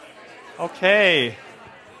Okay.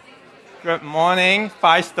 Good morning,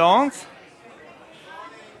 Five Stones.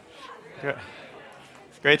 Good.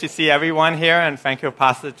 It's great to see everyone here, and thank you,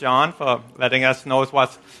 Pastor John, for letting us know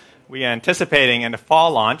what we are anticipating in the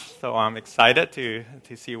fall launch. So I'm excited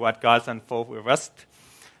to see what God's unfold with us.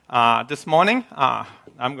 This morning,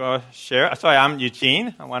 I'm going to share. Sorry, I'm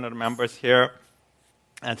Eugene. I'm one of the members here.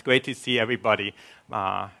 And it's great to see everybody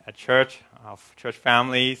at church, our church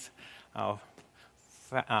families, our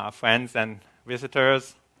friends and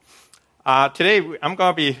visitors. Today, I'm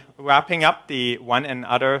going to be wrapping up the One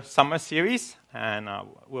Another Summer Series, and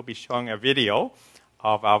we'll be showing a video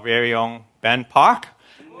of our very own Ben Park.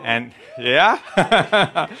 And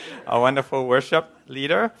a wonderful worship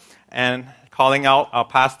leader, and calling out our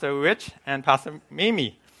Pastor Rich and Pastor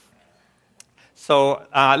Mimi. So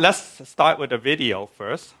let's start with the video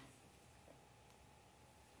first.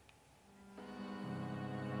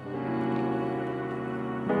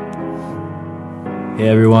 Hey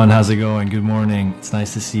everyone, how's it going? Good morning. It's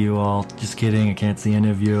nice to see you all. Just kidding, I can't see any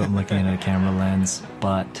of you. I'm looking at a camera lens,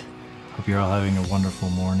 but hope you're all having a wonderful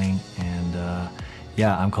morning. And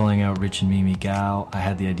I'm calling out Rich and Mimi Gao. I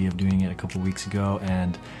had the idea of doing it a couple weeks ago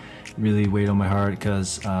and really weighed on my heart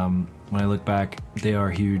because when I look back, they are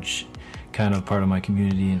a huge kind of part of my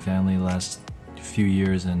community and family the last few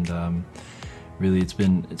years, and really it's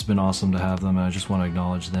been awesome to have them. And I just want to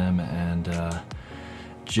acknowledge them and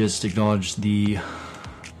just acknowledge the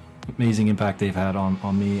amazing impact they've had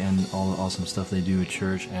on me and all the awesome stuff they do at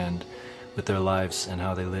church and with their lives and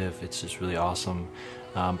how they live. It's just really awesome.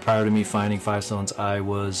 Prior to me finding Five Stones, I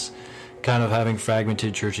was kind of having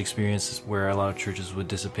fragmented church experiences where a lot of churches would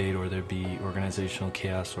dissipate or there'd be organizational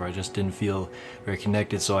chaos, or I just didn't feel very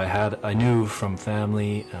connected. So I knew from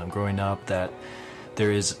family growing up that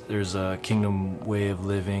there's a kingdom way of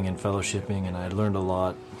living and fellowshipping, and I learned a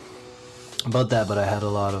lot about that, but I had a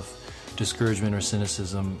lot of discouragement or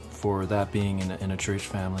cynicism for that being in a church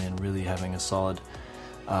family and really having a solid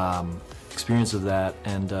experience of that.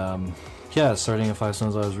 And starting at Five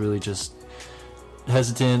Stones, I was really just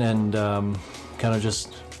hesitant and kind of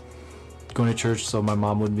just going to church so my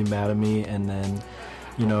mom wouldn't be mad at me, and then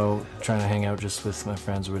trying to hang out just with my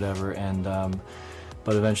friends or whatever. And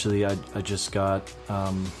but eventually I just got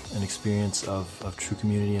an experience of true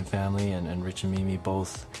community and family, and Rich and Mimi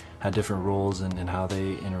both had different roles in how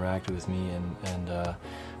they interacted with me, and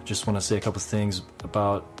just want to say a couple things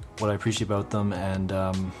about what I appreciate about them. And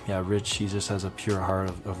Rich, he just has a pure heart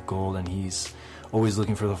of gold, and he's always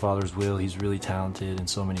looking for the Father's will. He's really talented in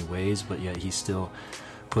so many ways, but yet he still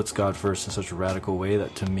puts God first in such a radical way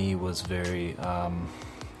that to me was very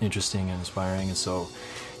interesting and inspiring. And so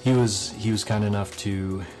he was kind enough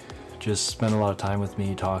to just spend a lot of time with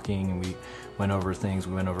me talking, and we went over things,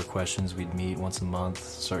 we went over questions. We'd meet once a month.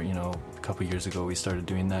 So a couple years ago we started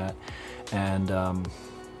doing that, and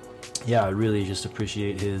I really just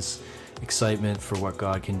appreciate his excitement for what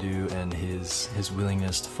God can do and his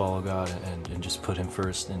willingness to follow God and just put him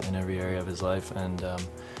first in every area of his life. And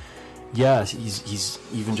he's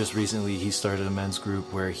even just recently he started a men's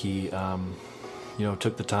group where he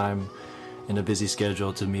took the time in a busy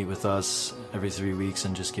schedule to meet with us every 3 weeks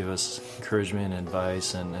and just give us encouragement and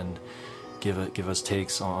advice and give us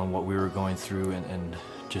takes on what we were going through, and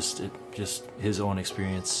just his own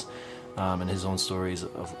experience and his own stories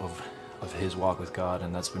of his walk with God.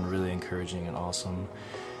 And that's been really encouraging and awesome.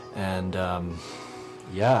 And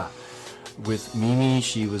with Mimi,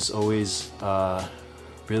 she was always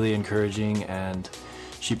really encouraging, and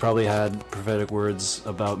she probably had prophetic words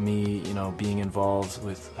about me, being involved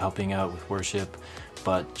with helping out with worship,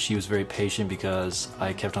 but she was very patient because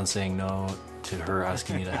I kept on saying no to her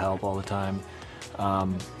asking me to help all the time.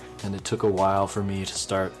 And it took a while for me to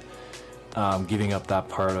start giving up that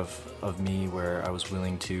part of me where I was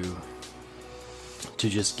willing to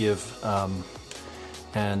just give.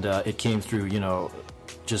 And it came through,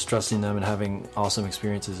 just trusting them and having awesome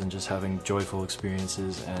experiences and just having joyful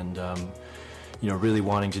experiences, and really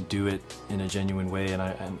wanting to do it in a genuine way. And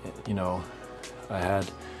I had,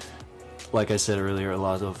 like I said earlier, a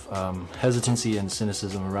lot of hesitancy and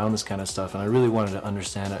cynicism around this kind of stuff, and I really wanted to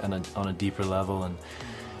understand it on a deeper level.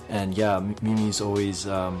 And Mimi's always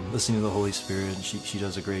listening to the Holy Spirit, and she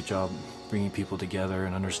does a great job bringing people together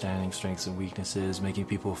and understanding strengths and weaknesses, making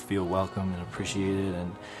people feel welcome and appreciated.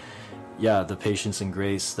 And the patience and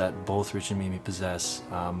grace that both Rich and Mimi possess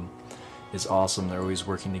is awesome. They're always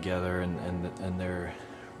working together, and they're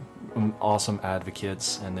awesome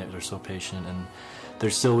advocates, and they're so patient, and they're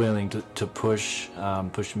still willing to push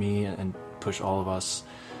me and push all of us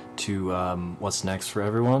to what's next for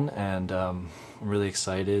everyone. And I'm really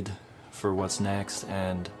excited for what's next,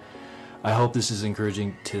 and I hope this is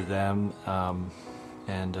encouraging to them.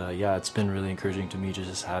 Yeah, it's been really encouraging to me to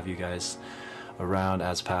just have you guys around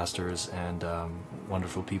as pastors and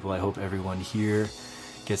wonderful people. I hope everyone here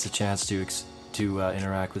gets a chance to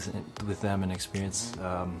interact with them and experience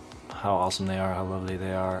how awesome they are, how lovely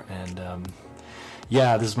they are. And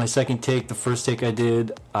yeah, this is my second take. The first take I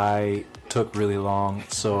did, I took really long,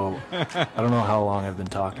 so I don't know how long I've been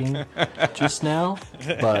talking just now,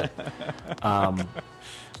 but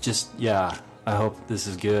yeah, I hope this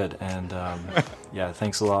is good. And yeah,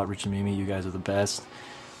 thanks a lot, Rich and Mimi. You guys are the best.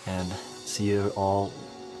 And see you all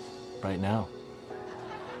right now.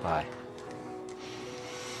 Bye.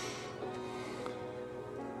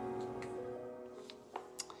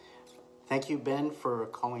 Thank you, Ben, for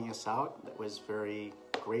calling us out. That was very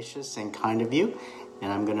gracious and kind of you.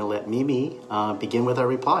 And I'm going to let Mimi begin with our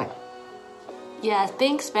reply. Yeah,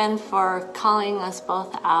 thanks, Ben, for calling us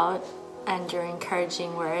both out and your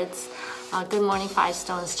encouraging words. Good morning, Five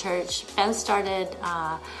Stones Church. Ben started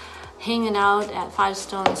hanging out at Five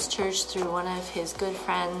Stones Church through one of his good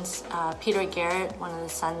friends, Peter Garrett, one of the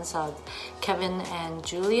sons of Kevin and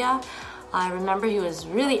Julia. I remember he was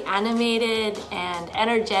really animated and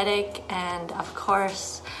energetic, and of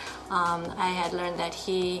course, I had learned that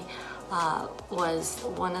he was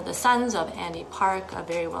one of the sons of Andy Park, a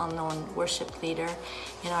very well-known worship leader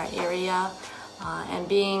in our area. And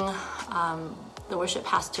being the worship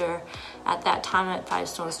pastor at that time at Five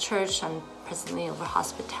Stones Church, I'm presently over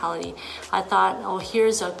hospitality, I thought, oh,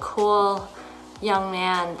 here's a cool young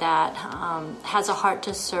man that has a heart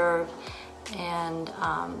to serve. And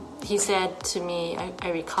he said to me,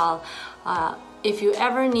 I recall, if you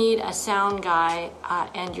ever need a sound guy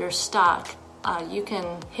and you're stuck, you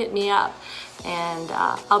can hit me up and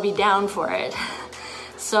I'll be down for it.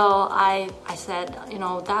 So I said,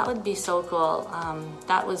 that would be so cool.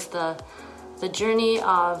 That was the beginning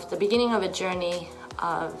of a journey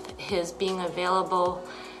of his being available,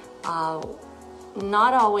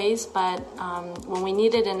 not always, but when we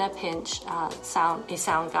needed in a pinch, a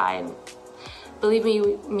sound guy. Believe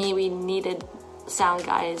me, we needed sound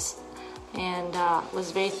guys, and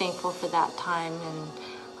was very thankful for that time. And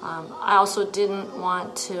I also didn't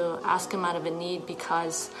want to ask him out of a need,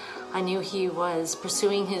 because I knew he was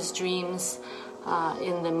pursuing his dreams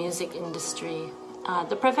in the music industry.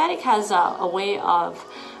 The prophetic has a way of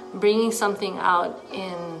bringing something out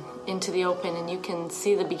into the open, and you can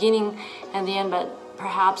see the beginning and the end, but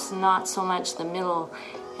perhaps not so much the middle.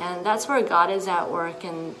 And that's where God is at work.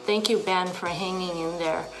 And thank you, Ben, for hanging in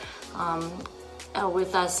there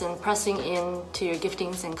with us and pressing into your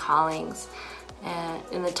giftings and callings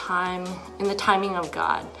in the timing of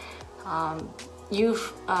God.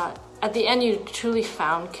 At the end, you truly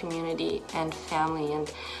found community and family. And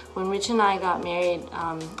when Rich and I got married,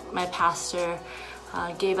 my pastor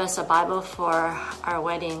gave us a Bible for our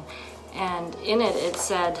wedding, and in it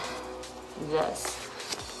said this: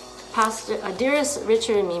 Pastor, dearest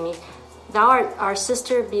Richard and Mimi, thou art our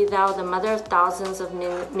sister, be thou the mother of thousands of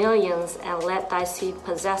millions, and let thy seed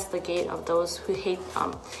possess the gate of those who hate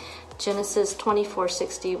them. Genesis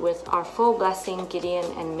 24:60, with our full blessing, Gideon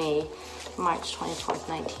and May, March 24th,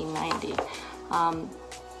 1990.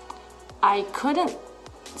 I couldn't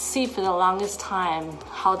see for the longest time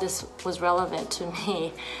how this was relevant to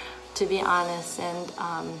me, to be honest. And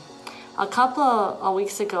a couple of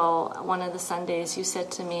weeks ago, one of the Sundays, you said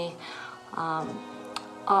to me,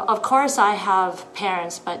 of course I have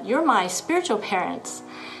parents, but you're my spiritual parents.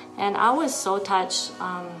 And I was so touched.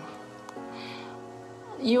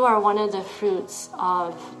 You are one of the fruits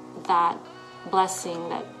of that blessing,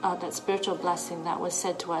 that spiritual blessing that was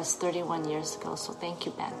said to us 31 years ago. So thank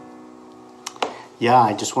you, Ben. Yeah,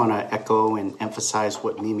 I just want to echo and emphasize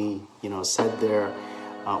what Mimi, said there.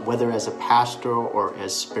 Whether as a pastor or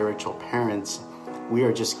as spiritual parents, we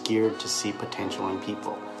are just geared to see potential in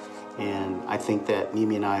people. And I think that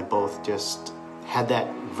Mimi and I both just had that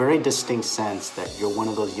very distinct sense that you're one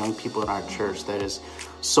of those young people in our church that is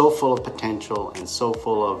so full of potential and so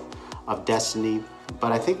full of destiny.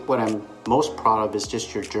 But I think what I'm most proud of is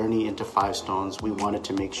just your journey into Five Stones. We wanted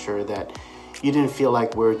to make sure that you didn't feel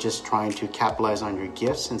like we're just trying to capitalize on your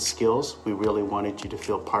gifts and skills. We really wanted you to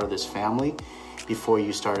feel part of this family before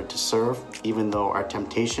you started to serve, even though our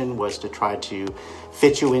temptation was to try to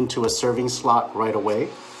fit you into a serving slot right away.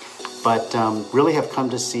 But really have come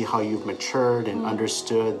to see how you've matured and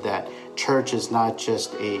understood that church is not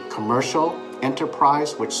just a commercial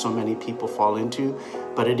enterprise, which so many people fall into,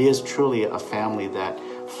 but it is truly a family that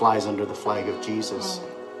flies under the flag of Jesus.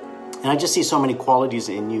 And I just see so many qualities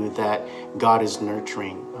in you that God is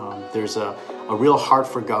nurturing. There's a real heart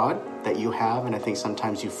for God that you have, and I think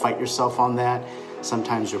sometimes you fight yourself on that.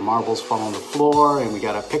 Sometimes your marbles fall on the floor, and we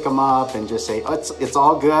got to pick them up and just say, oh, it's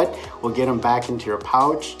all good. We'll get them back into your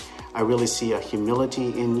pouch. I really see a humility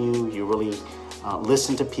in you. You really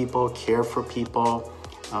listen to people, care for people.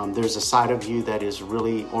 There's a side of you that is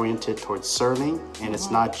really oriented towards serving, and it's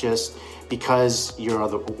not just because you're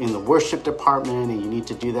in the worship department and you need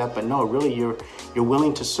to do that, but no, really you're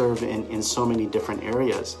willing to serve in so many different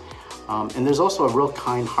areas. And there's also a real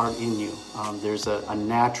kind heart in you. There's a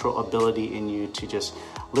natural ability in you to just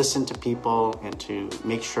listen to people and to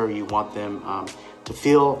make sure you want them to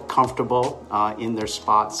feel comfortable in their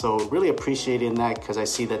spot. So really appreciating that, because I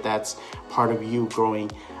see that that's part of you growing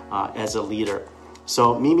as a leader.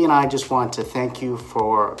 So Mimi and I just want to thank you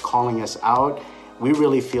for calling us out. We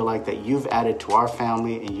really feel like that you've added to our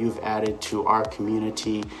family and you've added to our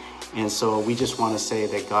community. And so we just want to say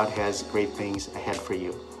that God has great things ahead for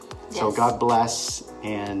you. Yes. So God bless,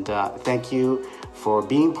 and thank you for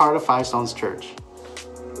being part of Five Stones Church.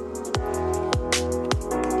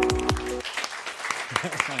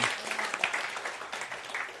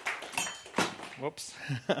 Whoops.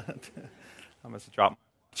 I must have dropped.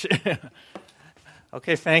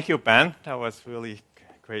 Okay, thank you, Ben. That was really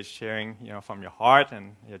great sharing, from your heart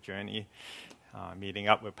and your journey, meeting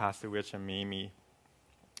up with Pastor Rich and Mimi.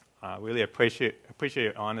 Really appreciate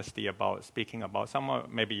your honesty about speaking about some of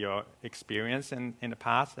maybe your experience in the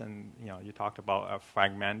past, and you talked about a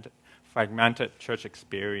fragmented church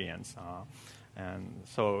experience, and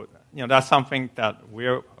so that's something that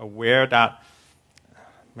we're aware that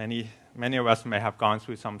many of us may have gone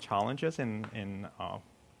through some challenges in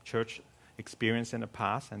church experience in the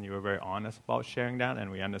past, and you were very honest about sharing that, and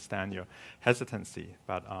we understand your hesitancy,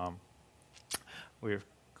 but we're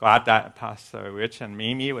glad that Pastor Rich and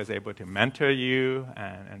Mimi was able to mentor you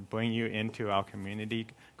and bring you into our community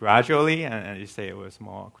gradually, and you say it was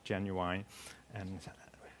more genuine and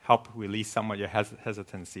help release some of your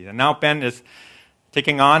hesitancy. And now Ben is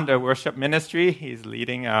taking on the worship ministry. He's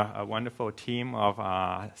leading a wonderful team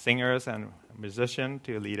of singers and musicians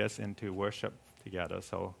to lead us into worship together.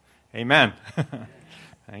 So, amen.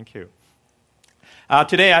 Thank you.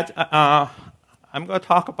 Today, I'm going to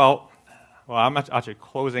talk about, I'm actually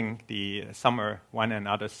closing the Summer One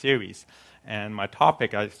Another series. And my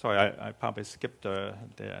topic, I probably skipped the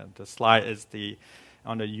slide, is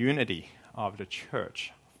on the unity of the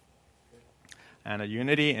church. And a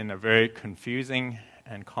unity in a very confusing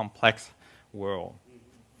and complex world.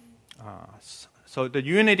 So the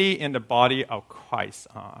unity in the body of Christ.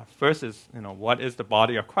 First is, what is the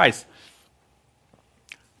body of Christ?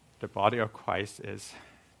 The body of Christ is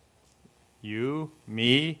you,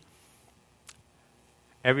 me,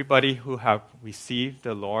 everybody who have received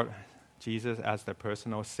the Lord Jesus as their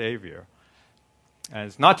personal Savior. And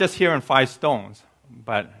it's not just here in Five Stones,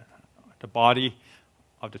 but the body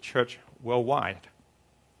of the church worldwide.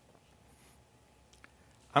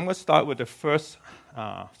 I'm going to start with the first,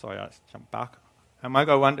 sorry, I jumped back. Am I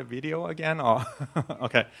going to run the video again? Or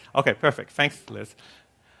okay, perfect. Thanks, Liz.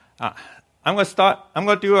 I'm going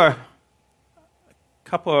to do a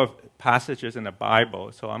couple of passages in the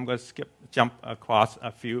Bible, so I'm going to jump across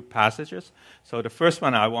a few passages. So the first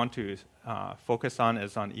one I want to focus on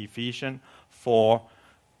is on Ephesians 4,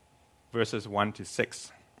 verses 1 to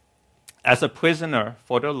 6. As a prisoner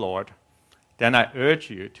for the Lord, then I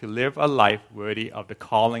urge you to live a life worthy of the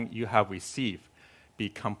calling you have received. Be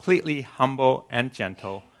completely humble and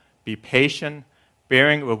gentle. Be patient,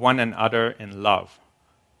 bearing with one another in love.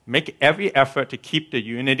 Make every effort to keep the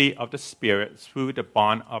unity of the Spirit through the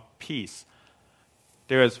bond of peace.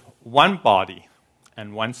 There is one body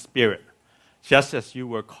and one Spirit, just as you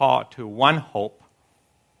were called to one hope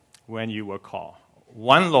when you were called.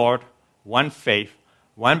 One Lord, one faith,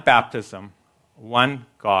 one baptism, one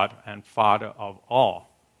God and Father of all.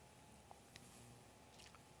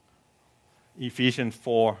 Ephesians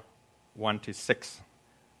 4, 1 to 6.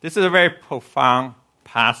 This is a very profound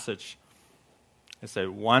passage. It's a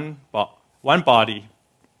one body,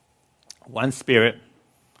 one Spirit,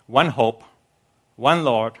 one hope, one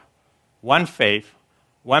Lord, one faith,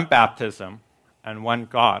 one baptism, and one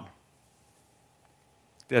God.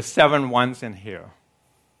 There's 7 ones in here.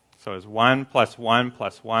 So it's 1 plus 1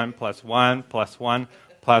 plus 1 plus 1 plus 1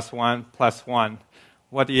 plus 1 plus 1.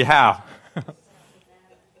 What do you have?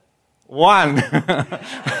 1.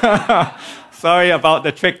 Sorry about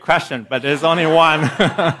the trick question, but there's only 1.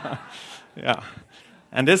 Yeah.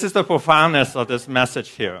 And this is the profoundness of this message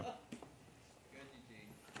here.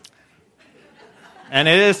 And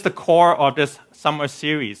it is the core of this summer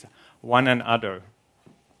series, One Another.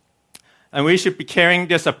 And we should be carrying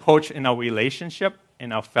this approach in our relationship,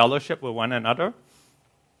 in our fellowship with one another.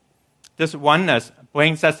 This oneness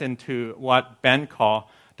brings us into what Ben called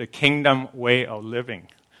the kingdom way of living.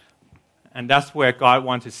 And that's where God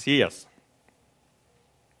wants to see us.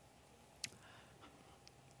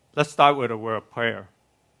 Let's start with a word of prayer.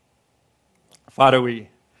 Father, we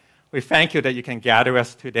thank you that you can gather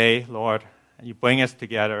us today, Lord, and you bring us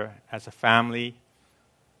together as a family.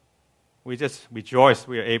 We just rejoice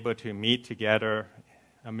we are able to meet together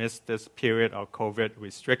amidst this period of COVID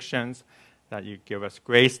restrictions, that you give us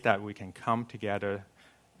grace that we can come together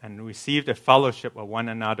and receive the fellowship of one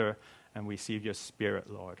another and receive your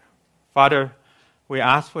Spirit, Lord. Father, we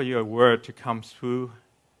ask for your word to come through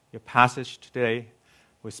your passage today.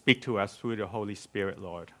 We speak to us through the Holy Spirit,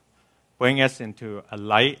 Lord. Bring us into a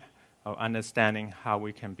light of understanding how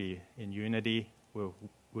we can be in unity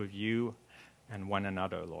with you and one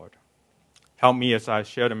another, Lord. Help me as I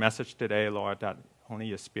share the message today, Lord, that only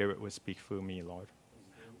your Spirit will speak through me, Lord.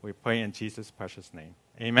 We pray in Jesus' precious name.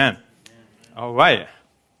 Amen. All right.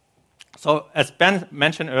 So as Ben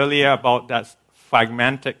mentioned earlier about that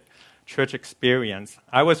fragmented church experience,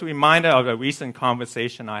 I was reminded of a recent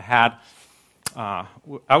conversation I had. I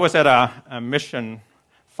was at a mission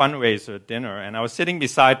fundraiser dinner, and I was sitting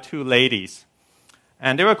beside two ladies.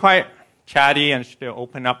 And they were quite chatty, and they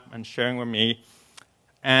opened up and sharing with me.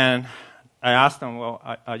 And I asked them, well,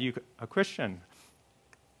 are you a Christian?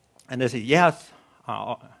 And they said, yes.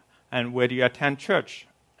 And where do you attend church?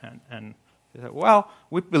 And they said, well,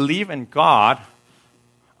 we believe in God.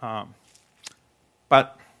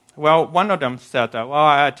 But one of them said, well,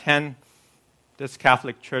 I attend this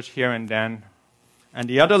Catholic church here and then. And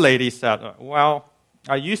the other lady said, well,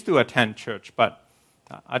 I used to attend church, but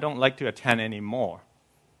I don't like to attend anymore.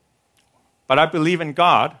 But I believe in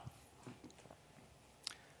God.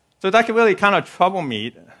 So that could really kind of trouble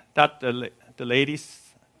me that the ladies,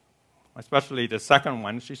 especially the second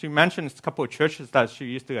one, she mentioned a couple of churches that she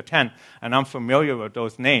used to attend, and I'm familiar with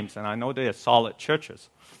those names, and I know they are solid churches.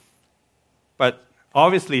 But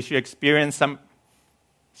obviously she experienced some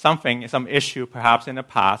issue perhaps in the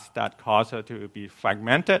past that caused her to be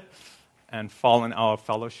fragmented and fall in our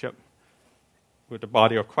fellowship with the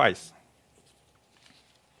body of Christ.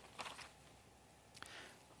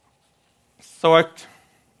 So I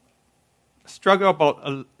struggle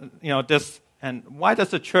about this, and why does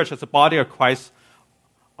the church as a body of Christ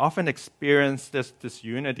often experience this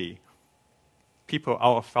disunity? People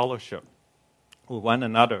out of fellowship with one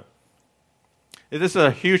another. This is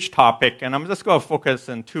a huge topic, and I'm just going to focus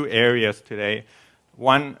in two areas today.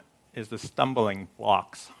 One is the stumbling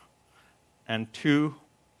blocks, and two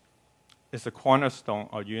is the cornerstone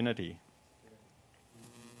of unity.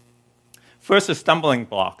 First is stumbling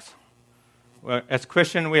blocks. Well, as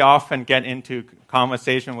Christians, we often get into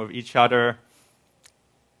conversation with each other.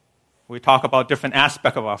 We talk about different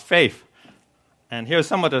aspects of our faith. And here's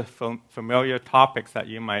some of the familiar topics that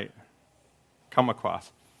you might come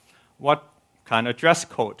across. What kind of dress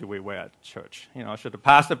code do we wear at church? Should the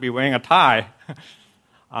pastor be wearing a tie?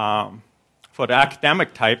 For the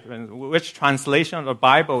academic type, which translation of the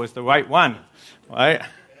Bible is the right one, right?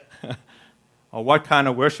 Or what kind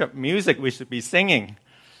of worship music we should be singing?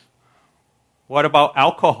 What about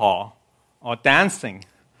alcohol or dancing?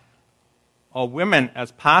 Or women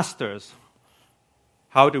as pastors?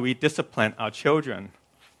 How do we discipline our children?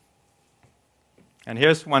 And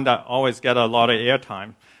here's one that always gets a lot of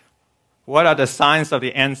airtime. What are the signs of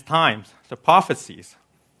the end times, the prophecies?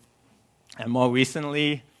 And more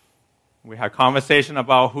recently, we had a conversation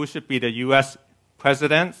about who should be the U.S.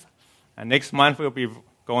 president. And next month, we'll be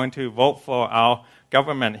going to vote for our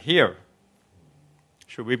government here.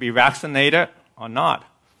 Should we be vaccinated or not?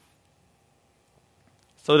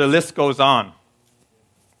 So the list goes on.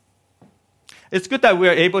 It's good that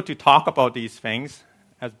we're able to talk about these things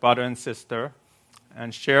as brother and sister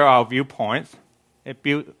and share our viewpoints. It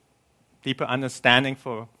builds deeper understanding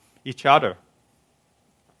for each other.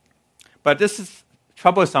 But this is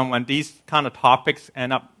troublesome when these kind of topics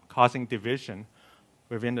end up causing division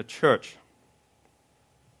within the church.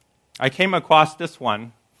 I came across this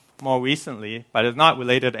one more recently, but it's not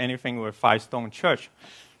related to anything with Five Stone Church.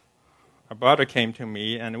 A brother came to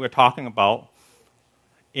me, and we were talking about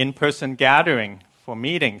in-person gathering for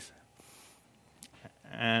meetings.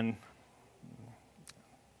 And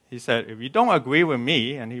he said, if you don't agree with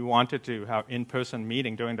me, and he wanted to have in-person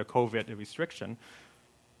meeting during the COVID restriction,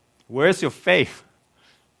 where's your faith?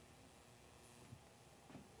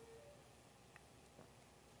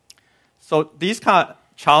 So these kind of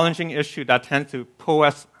challenging issues that tend to pull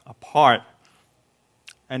us apart,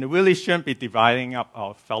 and it really shouldn't be dividing up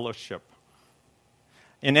our fellowship.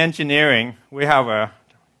 In engineering, we have a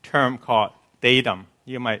term called datum.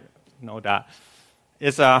 You might know that.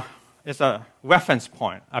 It's a reference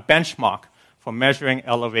point, a benchmark for measuring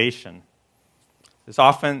elevation. It's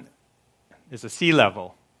often a sea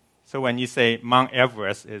level. So when you say Mount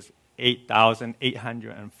Everest is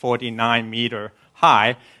 8,849 meter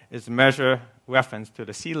high, it's measure reference to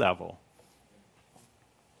the sea level.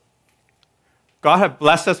 God has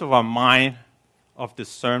blessed us with a mind of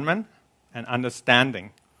discernment and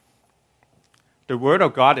understanding. The Word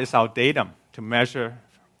of God is our datum to measure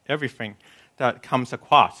everything that comes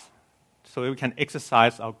across, so we can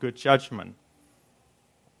exercise our good judgment.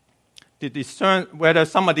 To discern whether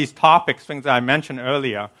some of these topics, things that I mentioned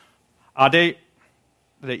earlier, are they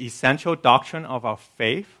the essential doctrine of our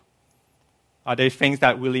faith? Are they things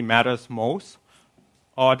that really matters most?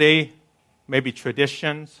 Or are they maybe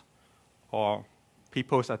traditions or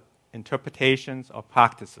people's interpretations or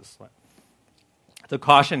practices? The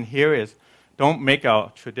caution here is don't make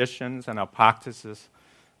our traditions and our practices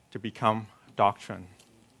to become doctrine.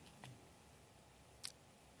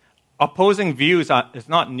 Opposing views is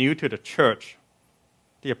not new to the church.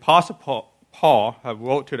 The Apostle Paul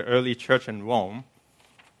wrote to the early church in Rome.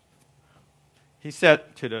 He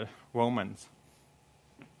said to the Romans,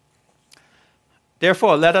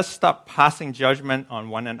 "Therefore, let us stop passing judgment on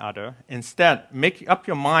one another. Instead, make up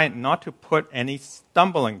your mind not to put any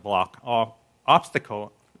stumbling block or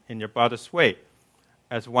obstacle in your brother's way,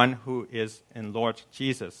 as one who is in Lord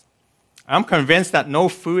Jesus. I'm convinced that no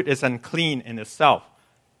food is unclean in itself.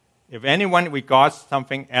 If anyone regards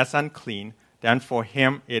something as unclean, then for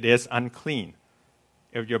him it is unclean.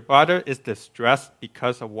 If your brother is distressed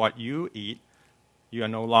because of what you eat, you are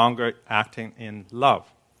no longer acting in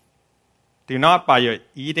love. Do not by your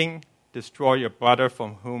eating destroy your brother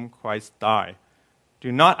from whom Christ died.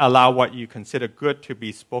 Do not allow what you consider good to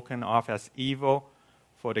be spoken of as evil,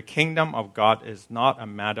 for the kingdom of God is not a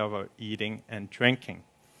matter of eating and drinking,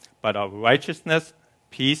 but of righteousness,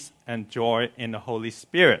 peace, and joy in the Holy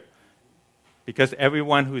Spirit. Because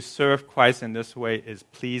everyone who serves Christ in this way is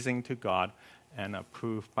pleasing to God and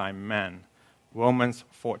approved by men." Romans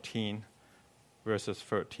 14, verses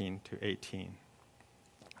 13 to 18.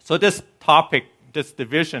 So this topic, this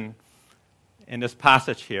division in this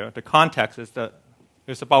passage here, the context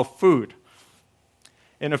is about food.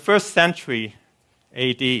 In the first century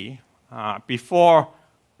AD, before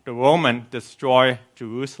the Romans destroyed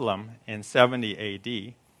Jerusalem in 70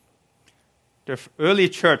 AD, the early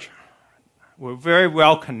church were very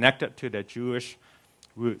well connected to their Jewish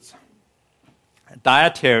roots.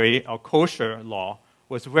 Dietary or kosher law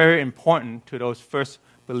was very important to those first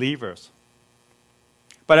believers.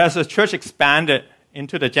 But as the church expanded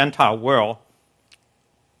into the Gentile world,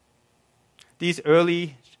 these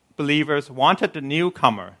early believers wanted the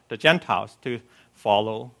newcomer, the Gentiles, to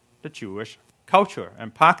follow the Jewish culture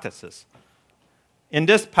and practices. In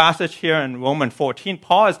this passage here in Romans 14,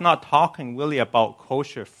 Paul is not talking really about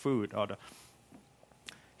kosher food.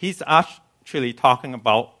 He's actually talking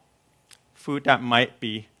about food that might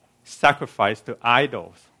be sacrificed to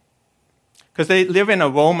idols. Because they live in a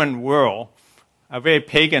Roman world, a very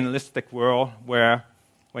paganistic world, where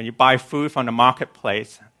when you buy food from the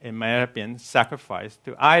marketplace, it may have been sacrificed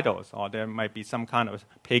to idols, or there might be some kind of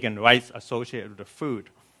pagan rites associated with the food.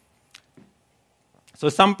 So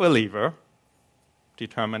some believer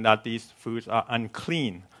determine that these foods are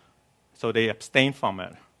unclean, so they abstain from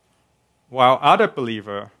it. While other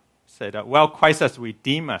believers say that, well, Christ has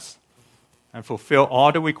redeemed us and fulfilled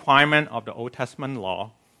all the requirements of the Old Testament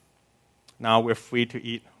law. Now we're free to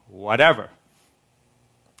eat whatever.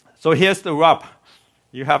 So here's the rub.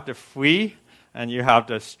 You have the free and you have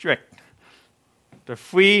the strict. The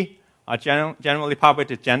free are generally probably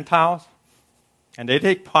the Gentiles, and they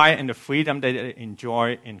take pride in the freedom they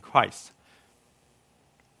enjoy in Christ.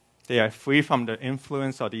 They are free from the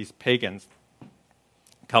influence of these pagans'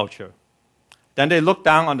 culture. Then they look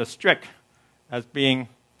down on the strict as being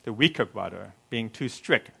the weaker brother, being too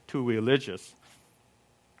strict, too religious.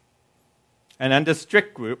 And then the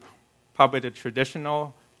strict group, probably the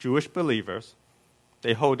traditional Jewish believers,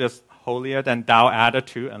 they hold this holier-than-thou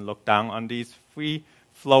attitude and look down on these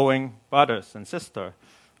free-flowing brothers and sisters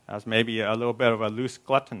as maybe a little bit of a loose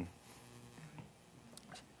glutton.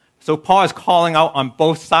 So Paul is calling out on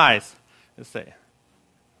both sides to say,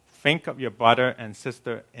 think of your brother and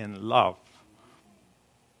sister in love.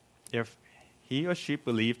 If he or she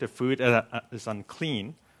believes the food is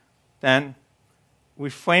unclean, then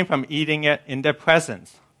refrain from eating it in their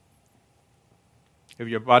presence. If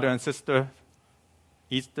your brother and sister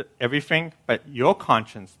eats everything, but your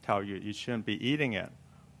conscience tells you you shouldn't be eating it,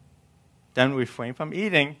 then refrain from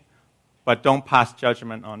eating but don't pass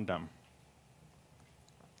judgment on them.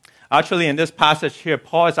 Actually, in this passage here,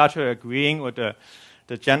 Paul is actually agreeing with the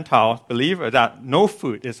Gentile believer that no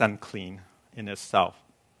food is unclean in itself.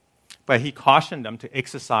 But he cautioned them to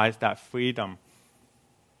exercise that freedom.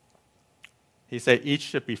 He said each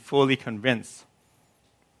should be fully convinced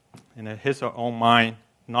in his or own mind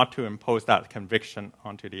not to impose that conviction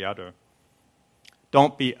onto the other.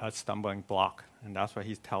 Don't be a stumbling block. And that's what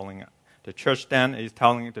he's telling the church then. He's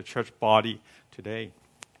telling the church body today.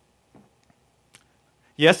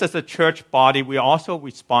 Yes, as a church body, we are also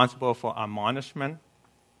responsible for admonishment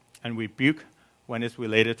and rebuke when it's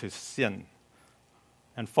related to sin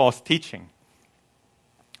and false teaching.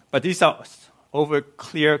 But these are over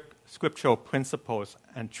clear scriptural principles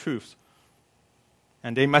and truths,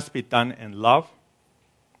 and they must be done in love,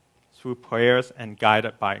 through prayers, and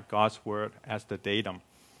guided by God's word as the datum.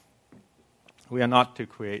 We are not to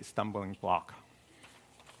create stumbling block.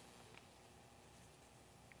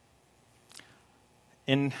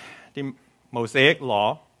 In the Mosaic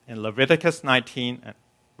law, in Leviticus 19,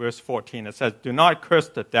 verse 14, it says, "Do not curse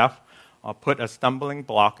the deaf or put a stumbling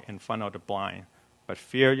block in front of the blind, but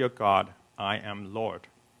fear your God, I am Lord."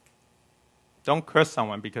 Don't curse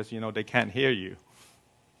someone because they can't hear you,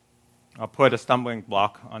 or put a stumbling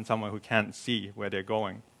block on someone who can't see where they're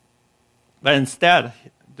going. But instead,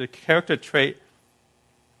 the character trait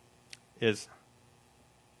is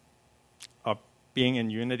of being in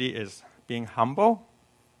unity is being humble,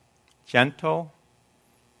 gentle,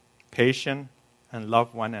 patient, and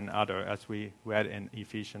love one another, as we read in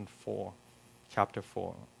Ephesians 4, chapter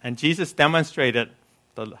 4. And Jesus demonstrated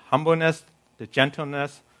the humbleness, the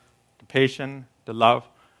gentleness, the patience, the love,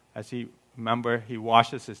 as he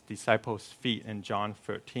washes his disciples' feet in John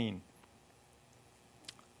 13.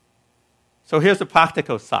 So here's the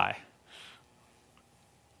practical side.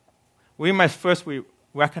 We must first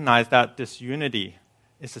recognize that this unity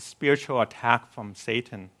is a spiritual attack from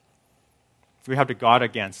Satan. We have to guard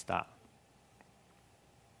against that.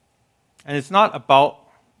 And it's not about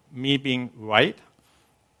me being right.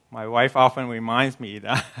 My wife often reminds me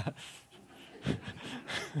that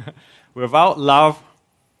without love,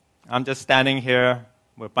 I'm just standing here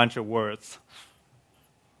with a bunch of words.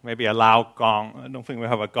 Maybe a loud gong. I don't think we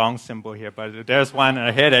have a gong symbol here, but if there's one and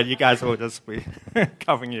I hear it, you guys will just be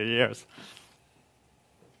covering your ears.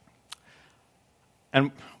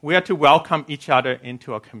 And we are to welcome each other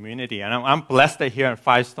into a community. And I'm blessed that here in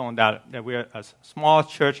Firestone that we're a small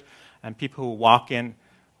church, and people who walk in,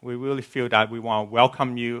 we really feel that we want to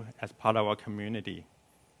welcome you as part of our community.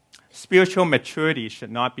 Spiritual maturity should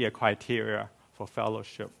not be a criteria for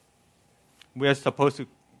fellowship. We are supposed to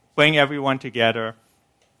bring everyone together,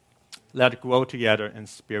 let it grow together in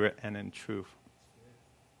spirit and in truth.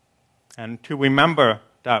 And to remember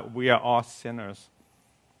that we are all sinners.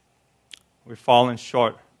 We've fallen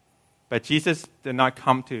short. But Jesus did not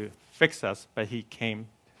come to fix us, but he came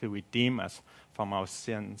to redeem us from our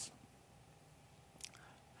sins.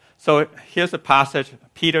 So here's a passage.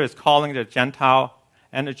 Peter is calling the Gentile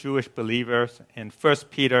and the Jewish believers in 1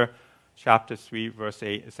 Peter chapter 3, verse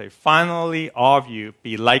 8. It says, "Finally, all of you,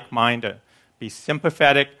 be like-minded, be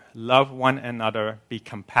sympathetic, love one another, be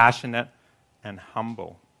compassionate and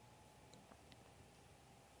humble."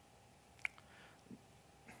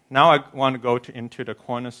 Now I want to go into the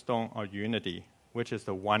cornerstone of unity, which is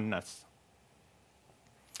the oneness.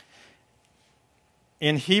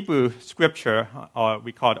 In Hebrew scripture, or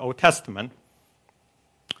we call it Old Testament,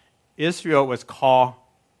 Israel was called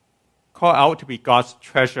out to be God's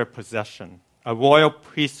treasured possession, a royal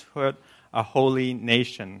priesthood, a holy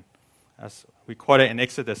nation, as recorded in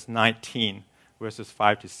Exodus 19, verses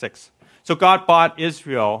 5 to 6. So God bought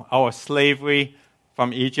Israel out of slavery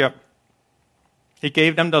from Egypt. He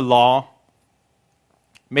gave them the law,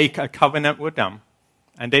 made a covenant with them,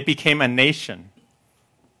 and they became a nation,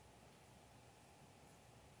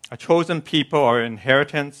 a chosen people or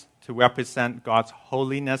inheritance to represent God's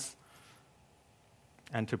holiness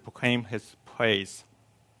and to proclaim his praise.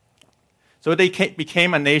 So they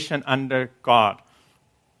became a nation under God,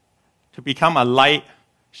 to become a light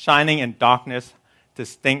shining in darkness,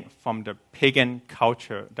 distinct from the pagan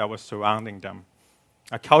culture that was surrounding them.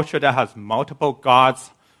 A culture that has multiple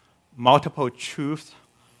gods, multiple truths,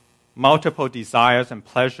 multiple desires and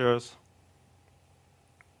pleasures.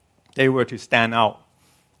 They were to stand out.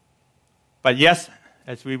 But yes,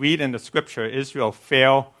 as we read in the scripture, Israel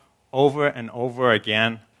failed over and over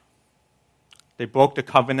again. They broke the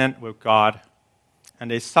covenant with God, and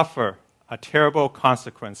they suffer terrible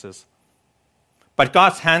consequences. But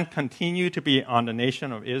God's hand continued to be on the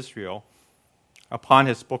nation of Israel upon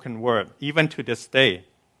his spoken word, even to this day.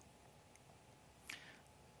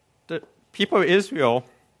 the people of Israel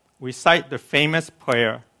recite the famous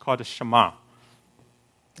prayer called the Shema.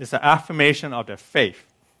 It's an affirmation of their faith.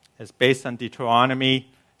 It's based on Deuteronomy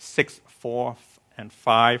 6, 4, and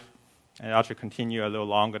 5, and I'll actually continue a little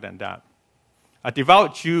longer than that. A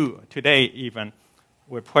devout Jew today even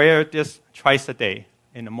will pray this twice a day,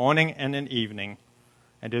 in the morning and in the evening,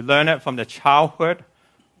 and they learn it from their childhood.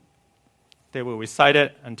 They will recite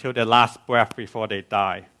it until their last breath before they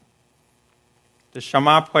die. The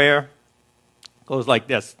Shema prayer goes like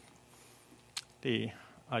this.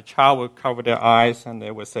 A child will cover their eyes and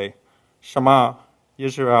they will say, Shema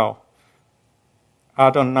Yisrael,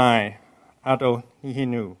 Adonai,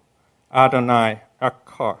 Adonihinu, Adonai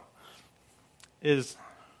Echad. Is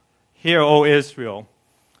hear, O Israel,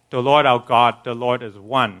 the Lord our God, the Lord is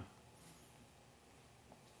one.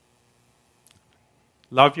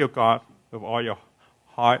 Love your God with all your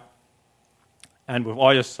heart and with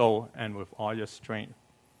all your soul and with all your strength.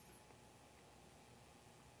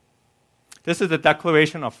 This is a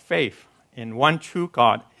declaration of faith in one true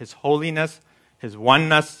God, His holiness, His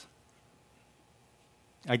oneness.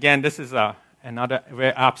 Again, this is another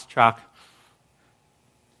very abstract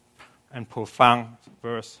and profound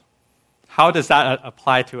verse. How does that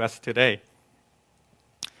apply to us today?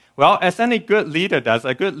 Well, as any good leader does,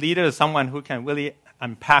 a good leader is someone who can really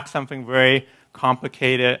unpack something very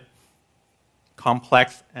complicated,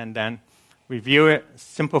 complex, and then review it,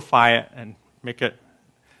 simplify it, and make it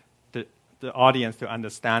the audience to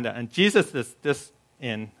understand it. And Jesus does this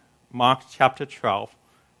in Mark chapter 12,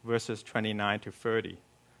 verses 29 to 30.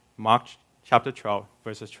 Mark chapter 12,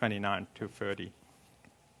 verses 29 to 30.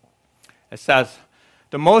 It says,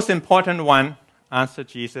 the most important one, answered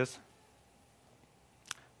Jesus.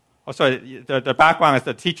 The background is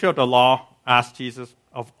the teacher of the law asked Jesus,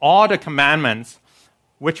 of all the commandments,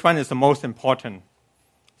 which one is the most important?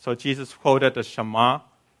 So Jesus quoted the Shema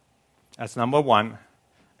as number 1,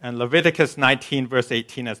 and Leviticus 19, verse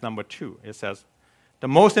 18 as number 2. It says, the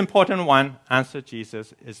most important one, answered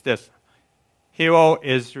Jesus, is this. Hear, O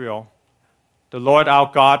Israel, the Lord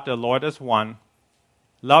our God, the Lord is one.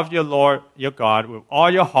 Love your Lord, your God, with all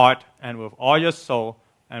your heart and with all your soul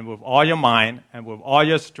and with all your mind and with all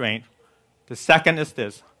your strength. The second is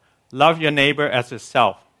this. Love your neighbor as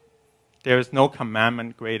yourself. There is no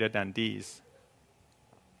commandment greater than these.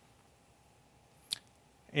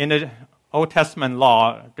 In the Old Testament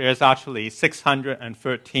law, there's actually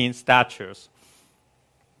 613 statutes.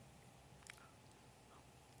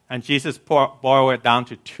 And Jesus boiled it down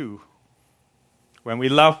to 2. When we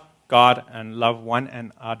love God and love one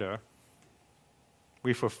another,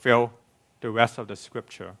 we fulfill the rest of the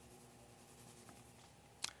Scripture.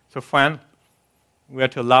 So friend, we are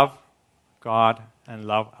to love God and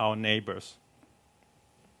love our neighbors.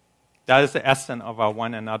 That is the essence of our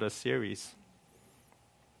One Another series.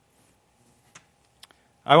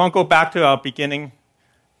 I want to go back to our beginning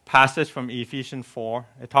passage from Ephesians 4.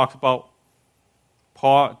 It talks about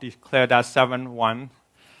Paul declared that 7:1,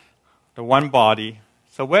 the one body.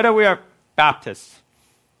 So whether we are Baptists,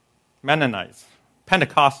 Mennonites,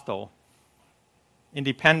 Pentecostal,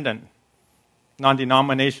 independent,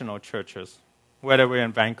 non-denominational churches, whether we're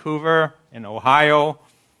in Vancouver, in Ohio,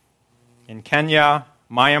 in Kenya,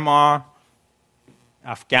 Myanmar,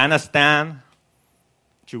 Afghanistan,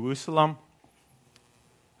 Jerusalem,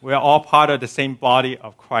 we are all part of the same body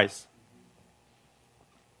of Christ,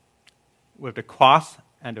 with the cross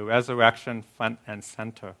and the resurrection front and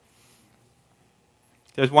center.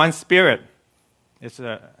 There's one Spirit. It's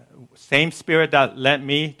the same Spirit that led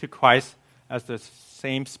me to Christ as the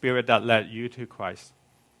same Spirit that led you to Christ.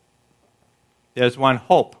 There's one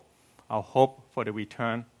hope, our hope for the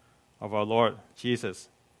return of our Lord Jesus.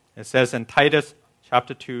 It says in Titus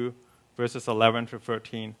chapter 2, verses 11 to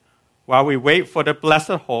 13, while we wait for the blessed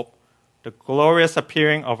hope, the glorious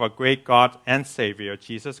appearing of our great God and Savior,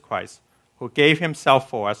 Jesus Christ, who gave himself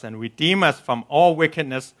for us and redeemed us from all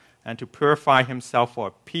wickedness and to purify himself for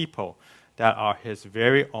a people that are his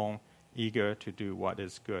very own, eager to do what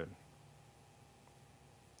is good.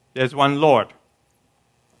 There's one Lord,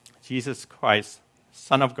 Jesus Christ,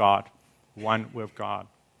 Son of God, one with God.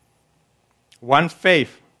 One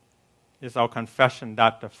faith is our confession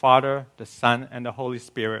that the Father, the Son, and the Holy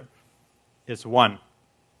Spirit is one.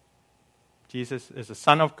 Jesus is the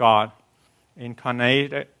Son of God,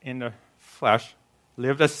 incarnated in the flesh,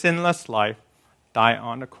 lived a sinless life, died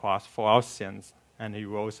on the cross for our sins, and he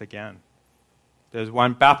rose again. There's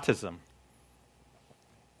one baptism.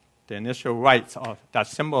 The initial rites that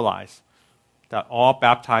symbolize that all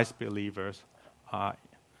baptized believers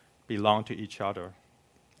belong to each other.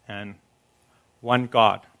 And one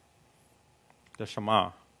God, the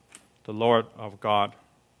Shema, the Lord of God,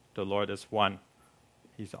 The Lord is one.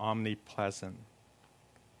 He's omnipresent.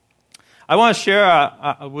 I want to share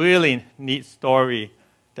a really neat story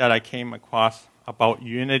that I came across about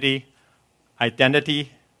unity,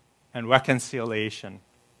 identity, and reconciliation.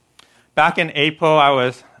 Back in April,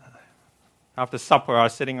 after supper, I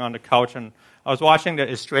was sitting on the couch and I was watching the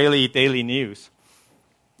Israeli daily news.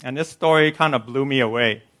 And this story kind of blew me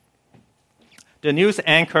away. The news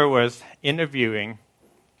anchor was interviewing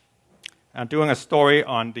and doing a story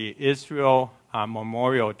on the Israel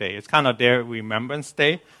Memorial Day. It's kind of their Remembrance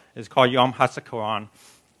Day. It's called Yom HaZikaron.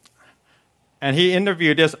 And he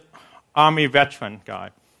interviewed this Army veteran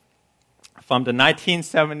guy from the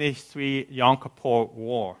 1973 Yom Kippur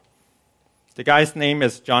War. The guy's name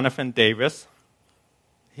is Jonathan Davis.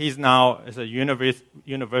 He's now a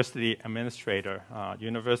university administrator,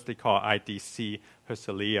 university called IDC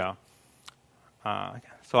Herzliya.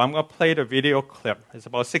 So I'm going to play the video clip. It's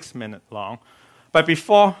about 6 minutes long. But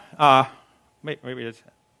before,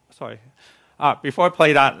 before I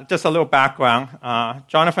play that, just a little background.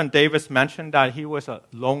 Jonathan Davis mentioned that he was a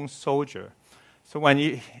lone soldier. So when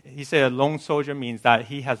he said a lone soldier means that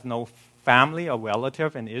he has no family or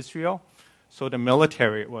relative in Israel. So the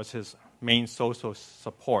military was his main social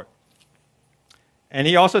support. And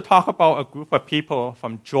he also talked about a group of people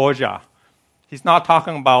from Georgia. He's not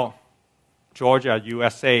talking about Georgia,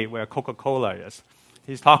 USA, where Coca-Cola is.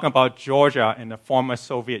 He's talking about Georgia in the former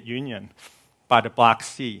Soviet Union by the Black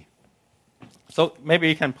Sea. So maybe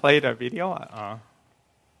you can play the video.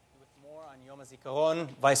 With more on Yom HaZikaron,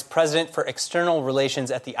 Vice President for External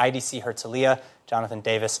Relations at the IDC Herzliya, Jonathan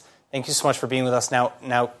Davis. Thank you so much for being with us. Now,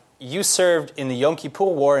 you served in the Yom Kippur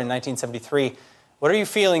War in 1973. What are you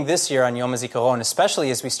feeling this year on Yom HaZikaron,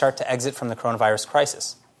 especially as we start to exit from the coronavirus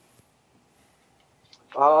crisis?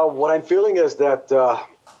 What I'm feeling is that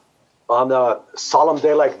on a solemn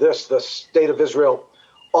day like this, the state of Israel,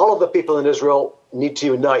 all of the people in Israel need to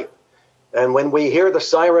unite. And when we hear the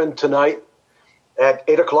siren tonight at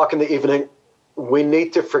 8 o'clock in the evening, we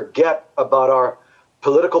need to forget about our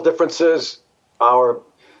political differences, our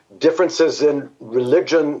differences in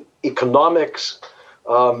religion, economics,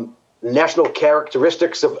 national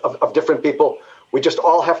characteristics of different people. We just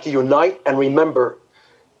all have to unite and remember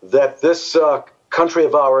that this country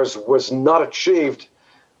of ours was not achieved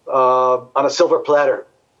on a silver platter,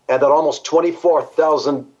 and that almost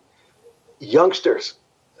 24,000 youngsters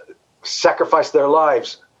sacrificed their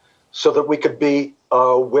lives so that we could be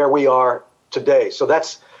where we are today. So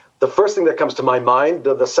that's the first thing that comes to my mind.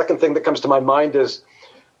 The second thing that comes to my mind is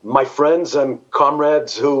my friends and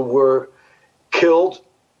comrades who were killed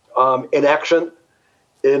in action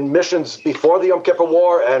in missions before the Yom Kippur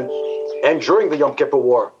War and during the Yom Kippur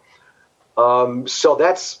War. So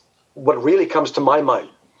that's what really comes to my mind.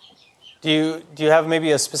 Do you have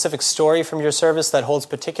maybe a specific story from your service that holds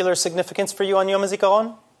particular significance for you on Yom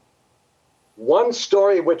HaZikaron? One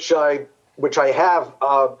story which I have,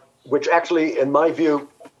 which actually, in my view,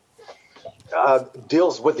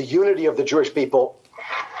 deals with the unity of the Jewish people,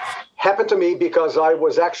 happened to me because I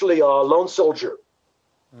was actually a lone soldier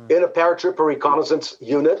in a paratrooper reconnaissance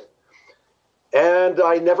unit, and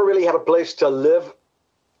I never really had a place to live.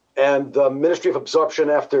 And the Ministry of Absorption,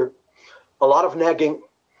 after a lot of nagging,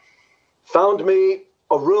 found me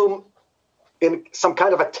a room in some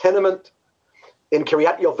kind of a tenement in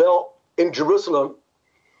Kiryat Yovel in Jerusalem.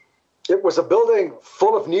 It was a building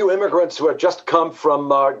full of new immigrants who had just come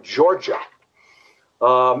from Georgia.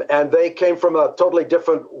 And they came from a totally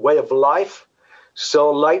different way of life.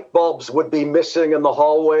 So light bulbs would be missing in the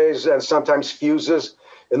hallways, and sometimes fuses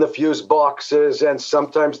in the fuse boxes, and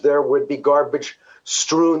sometimes there would be garbage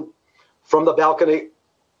strewn from the balcony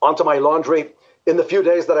onto my laundry. In the few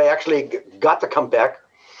days that I actually got to come back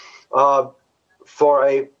for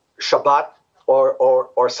a Shabbat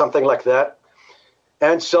or something like that.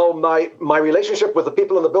 And so my relationship with the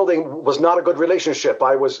people in the building was not a good relationship.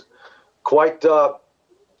 I was quite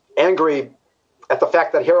angry at the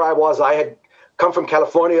fact that here I had come from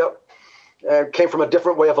California and came from a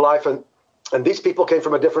different way of life, and these people came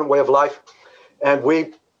from a different way of life, and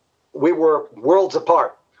we were worlds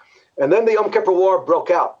apart. And then the Yom Kippur War broke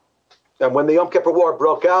out. And when the Yom Kippur War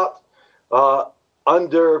broke out,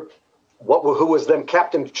 under who was then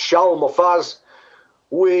Captain Shaul Mofaz,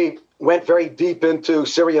 we went very deep into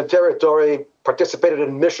Syrian territory, participated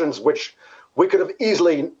in missions which we could have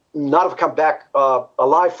easily not have come back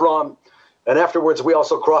alive from. And afterwards, we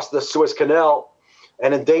also crossed the Suez Canal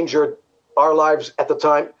and endangered our lives at the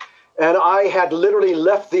time. And I had literally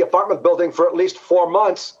left the apartment building for at least 4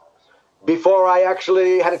 months before I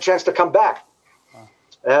actually had a chance to come back.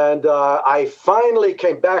 And I finally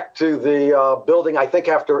came back to the building, I think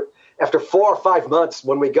after after 4 or 5 months,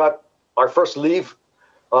 when we got our first leave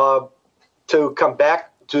to come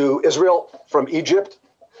back to Israel from Egypt.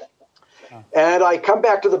 And I come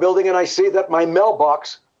back to the building and I see that my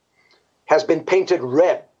mailbox has been painted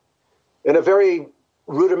red in a very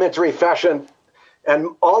rudimentary fashion. And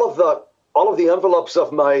all of the envelopes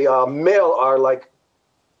of my mail are like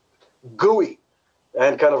gooey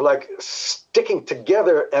and kind of like sticking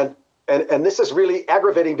together. And this is really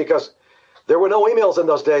aggravating because there were no emails in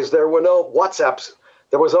those days. There were no WhatsApps.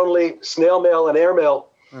 There was only snail mail and airmail.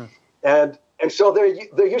 And so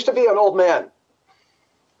there used to be an old man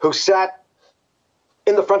who sat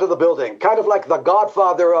in the front of the building, kind of like the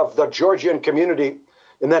godfather of the Georgian community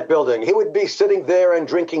in that building. He would be sitting there and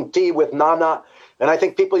drinking tea with Nana. And I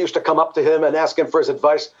think people used to come up to him and ask him for his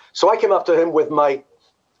advice. So I came up to him with my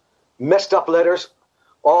messed up letters,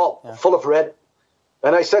 all full of red.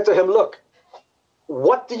 And I said to him, look,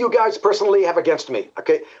 what do you guys personally have against me?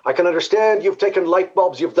 Okay, I can understand you've taken light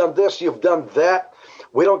bulbs, you've done this, you've done that.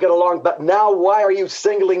 We don't get along, but now why are you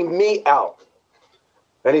singling me out?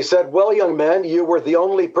 And he said, well, young man, you were the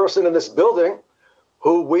only person in this building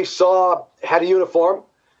who we saw had a uniform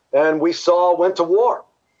and we saw went to war.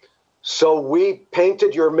 So we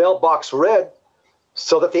painted your mailbox red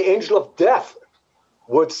so that the angel of death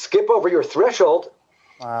would skip over your threshold,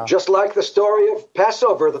 just like the story of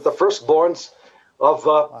Passover, that the firstborns of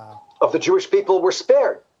the Jewish people were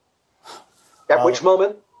spared. At which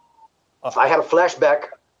moment, I had a flashback,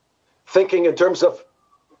 thinking in terms of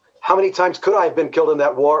how many times could I have been killed in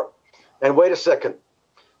that war? And wait a second,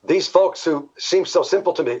 these folks who seem so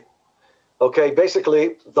simple to me, okay,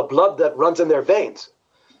 basically the blood that runs in their veins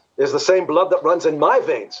is the same blood that runs in my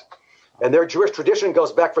veins. And their Jewish tradition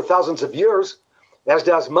goes back for thousands of years, as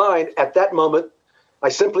does mine. At that moment, I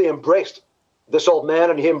simply embraced this old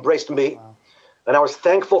man and he embraced me. And I was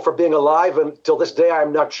thankful for being alive. And till this day,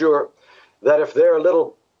 I'm not sure that if their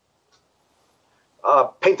little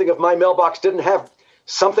painting of my mailbox didn't have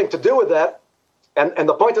something to do with that. And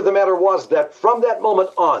the point of the matter was that from that moment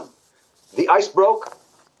on, the ice broke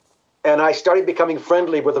and I started becoming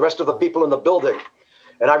friendly with the rest of the people in the building.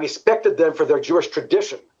 And I respected them for their Jewish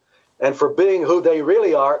tradition and for being who they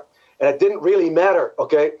really are. And it didn't really matter,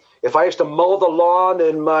 okay, if I used to mow the lawn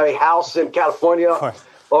in my house in California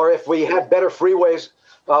or if we had better freeways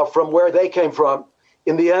from where they came from.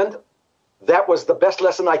 In the end, that was the best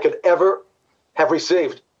lesson I could ever have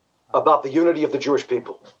received about the unity of the Jewish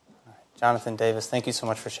people. Jonathan Davis, thank you so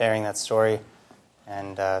much for sharing that story.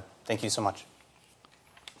 And thank you so much.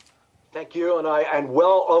 Thank you. And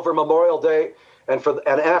well over Memorial Day and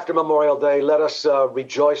after Memorial Day, let us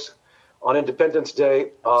rejoice on Independence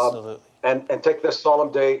Day and take this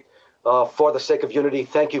solemn day for the sake of unity.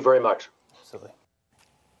 Thank you very much. Absolutely.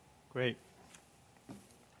 Great.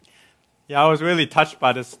 Yeah, I was really touched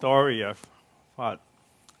by this story of what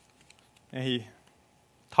he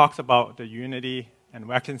talks about the unity and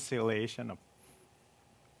reconciliation.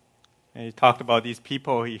 And he talked about these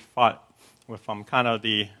people he fought with from kind of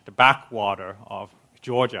the backwater of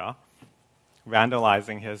Georgia,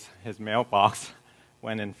 vandalizing his mailbox,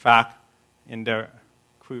 when in fact, in their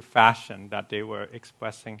crude fashion, that they were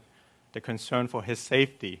expressing the concern for his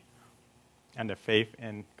safety and the faith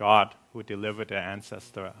in God who delivered their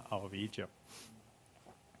ancestor out of Egypt.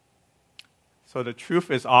 So the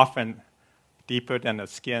truth is often deeper than the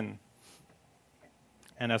skin.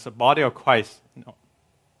 And as a body of Christ,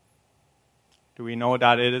 do we know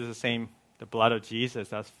that it is the blood of Jesus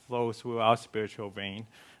that flows through our spiritual vein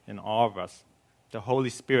in all of us? The Holy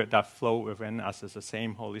Spirit that flows within us is the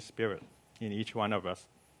same Holy Spirit in each one of us.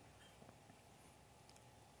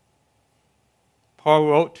 Paul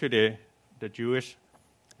wrote to the Jewish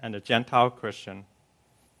and the Gentile Christian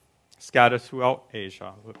scattered throughout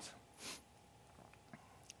Asia.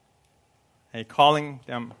 And calling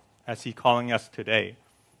them, as he's calling us today,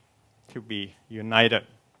 to be united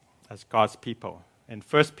as God's people. In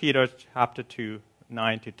 1 Peter chapter 2,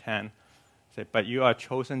 9-10, it said, but you are a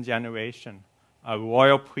chosen generation, a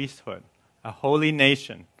royal priesthood, a holy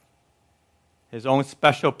nation, his own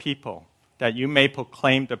special people, that you may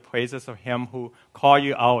proclaim the praises of him who called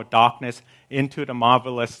you out of darkness into the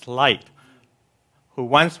marvelous light, who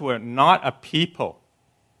once were not a people,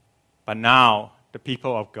 but now the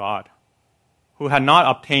people of God, who had not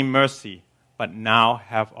obtained mercy, but now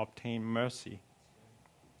have obtained mercy.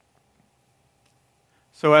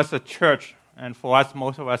 So as a church, and for us,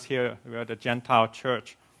 most of us here, we are the Gentile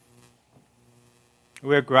church,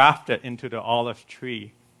 we're grafted into the olive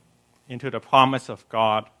tree, into the promise of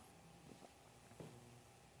God,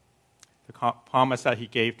 the promise that he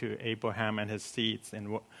gave to Abraham and his seeds.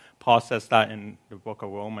 And Paul says that in the book of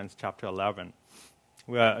Romans chapter 11.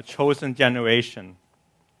 We are a chosen generation.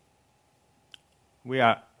 We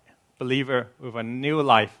are a believer with a new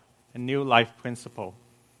life principle.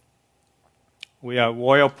 We are a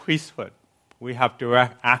royal priesthood. We have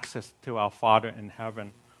direct access to our Father in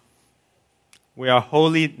heaven. We are a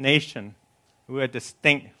holy nation. We are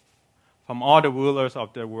distinct from all the rulers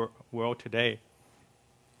of the world today.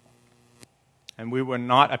 And we were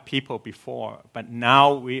not a people before, but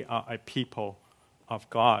now we are a people of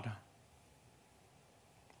God.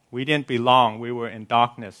 We didn't belong. We were in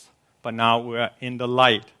darkness, but now we are in the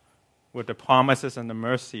light with the promises and the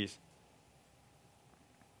mercies.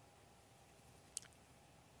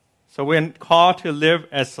 So we're called to live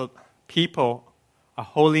as a people, a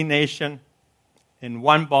holy nation, in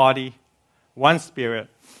one body, one spirit,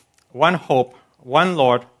 one hope, one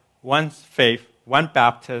Lord, one faith, one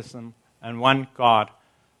baptism, and one God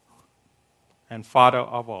and Father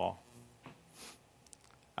of all.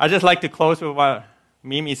 I'd just like to close with what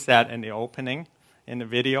Mimi said in the opening, in the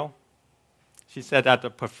video. She said that the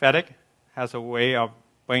prophetic has a way of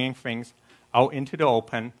bringing things out into the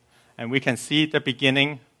open, and we can see the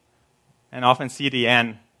beginning and often see the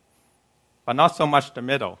end, but not so much the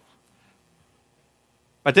middle.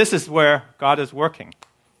 But this is where God is working.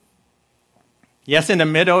 Yes, in the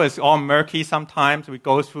middle it's all murky sometimes. We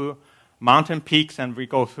go through mountain peaks and we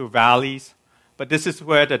go through valleys, but this is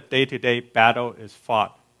where the day-to-day battle is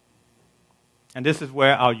fought. And this is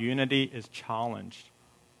where our unity is challenged.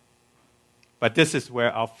 But this is where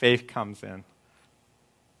our faith comes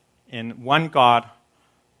in one God,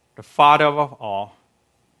 the Father of all,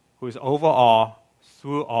 who is over all,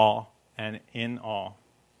 through all, and in all.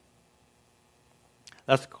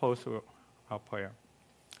 Let's close with our prayer.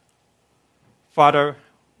 Father,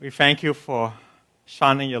 we thank you for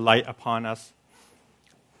shining your light upon us,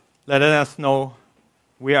 letting us know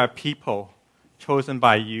we are people chosen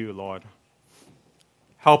by you, Lord.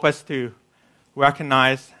 Help us to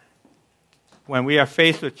recognize when we are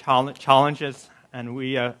faced with challenges and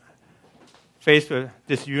we are faced with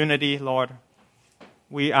disunity, Lord,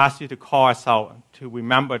 we ask you to call us out, to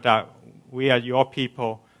remember that we are your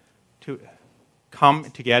people, to come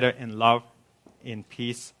together in love, in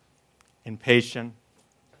peace, in patience,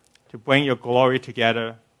 to bring your glory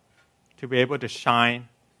together, to be able to shine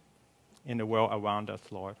in the world around us,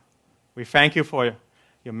 Lord. We thank you for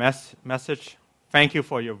your message. Thank you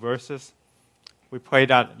for your verses. We pray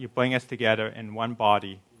that you bring us together in one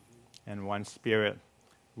body and one spirit.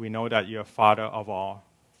 We know that you're Father of all,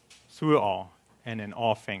 through all, and in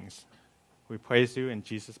all things. We praise you in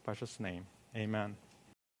Jesus' precious name. Amen.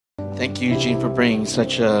 Thank you, Eugene, for bringing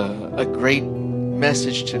such a great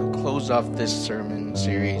message to close off this sermon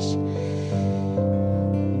series.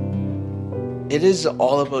 It is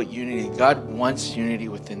all about unity. God wants unity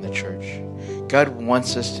within the church. God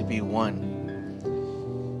wants us to be one.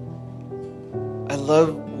 I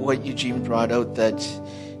love what Eugene brought out, that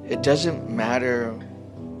it doesn't matter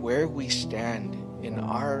where we stand in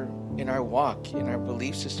our walk, in our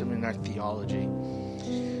belief system, in our theology.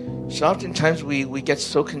 So oftentimes we get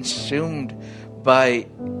so consumed by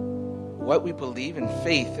what we believe in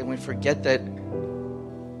faith, and we forget that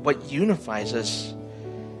what unifies us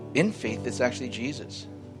in faith is actually Jesus.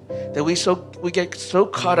 That we get so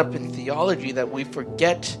caught up in theology that we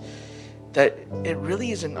forget that it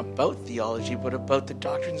really isn't about theology, but about the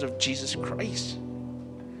doctrines of Jesus Christ.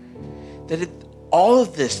 That all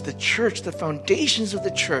of this, the church, the foundations of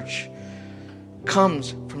the church,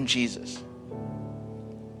 comes from Jesus.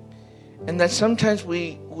 And that sometimes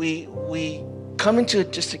we come into a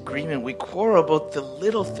disagreement, we quarrel about the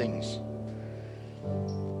little things,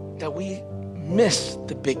 that we miss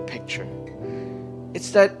the big picture.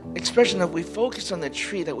 It's that expression that we focus on the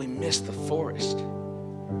tree that we miss the forest.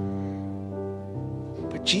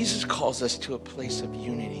 But Jesus calls us to a place of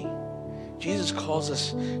unity. Jesus calls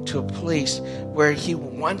us to a place where he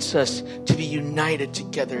wants us to be united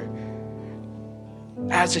together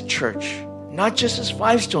as a church, not just as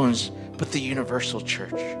Five Stones, but the universal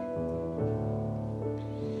church.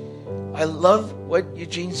 I love what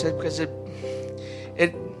Eugene said, because it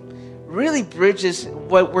really bridges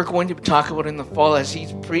what we're going to talk about in the fall as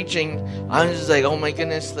he's preaching. I'm just like, oh my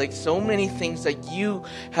goodness, like so many things that you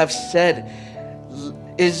have said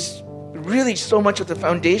is really so much of the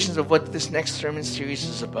foundations of what this next sermon series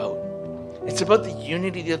is about. It's about the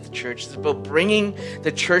unity of the church. It's about bringing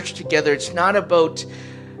the church together. It's not about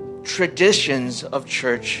traditions of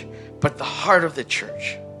church, but the heart of the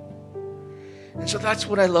church. And so that's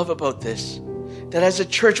what I love about this. That as a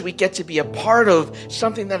church, we get to be a part of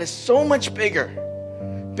something that is so much bigger.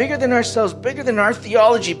 Bigger than ourselves, bigger than our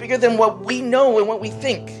theology, bigger than what we know and what we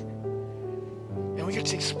think. And we get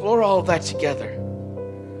to explore all of that together.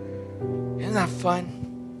 Isn't that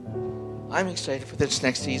fun? I'm excited for this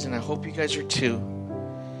next season. I hope you guys are too.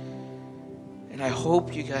 And I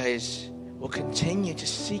hope you guys will continue to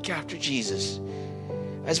seek after Jesus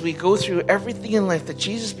as we go through everything in life, that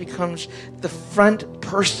Jesus becomes the front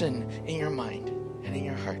person in your mind and in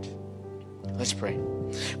your heart. Let's pray.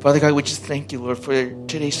 Father God, we just thank you, Lord, for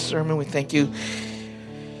today's sermon. We thank you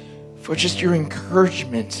for just your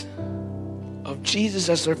encouragement of Jesus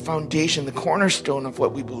as our foundation, the cornerstone of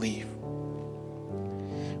what we believe.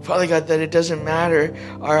 Father God, that it doesn't matter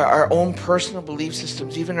our own personal belief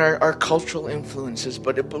systems, even our cultural influences,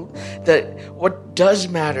 but that what does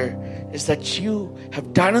matter is that you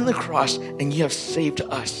have died on the cross and you have saved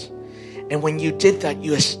us. And when you did that,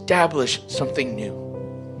 you established something new.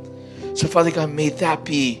 So Father God, may that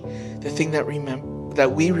be the thing that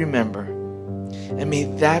we remember. And may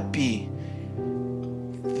that be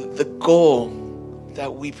the goal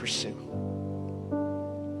that we pursue.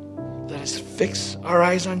 Let us fix our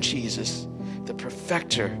eyes on Jesus, the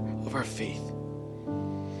perfecter of our faith.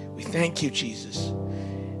 We thank you, Jesus.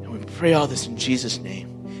 And we pray all this in Jesus'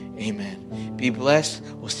 name. Amen. Be blessed.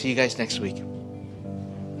 We'll see you guys next week.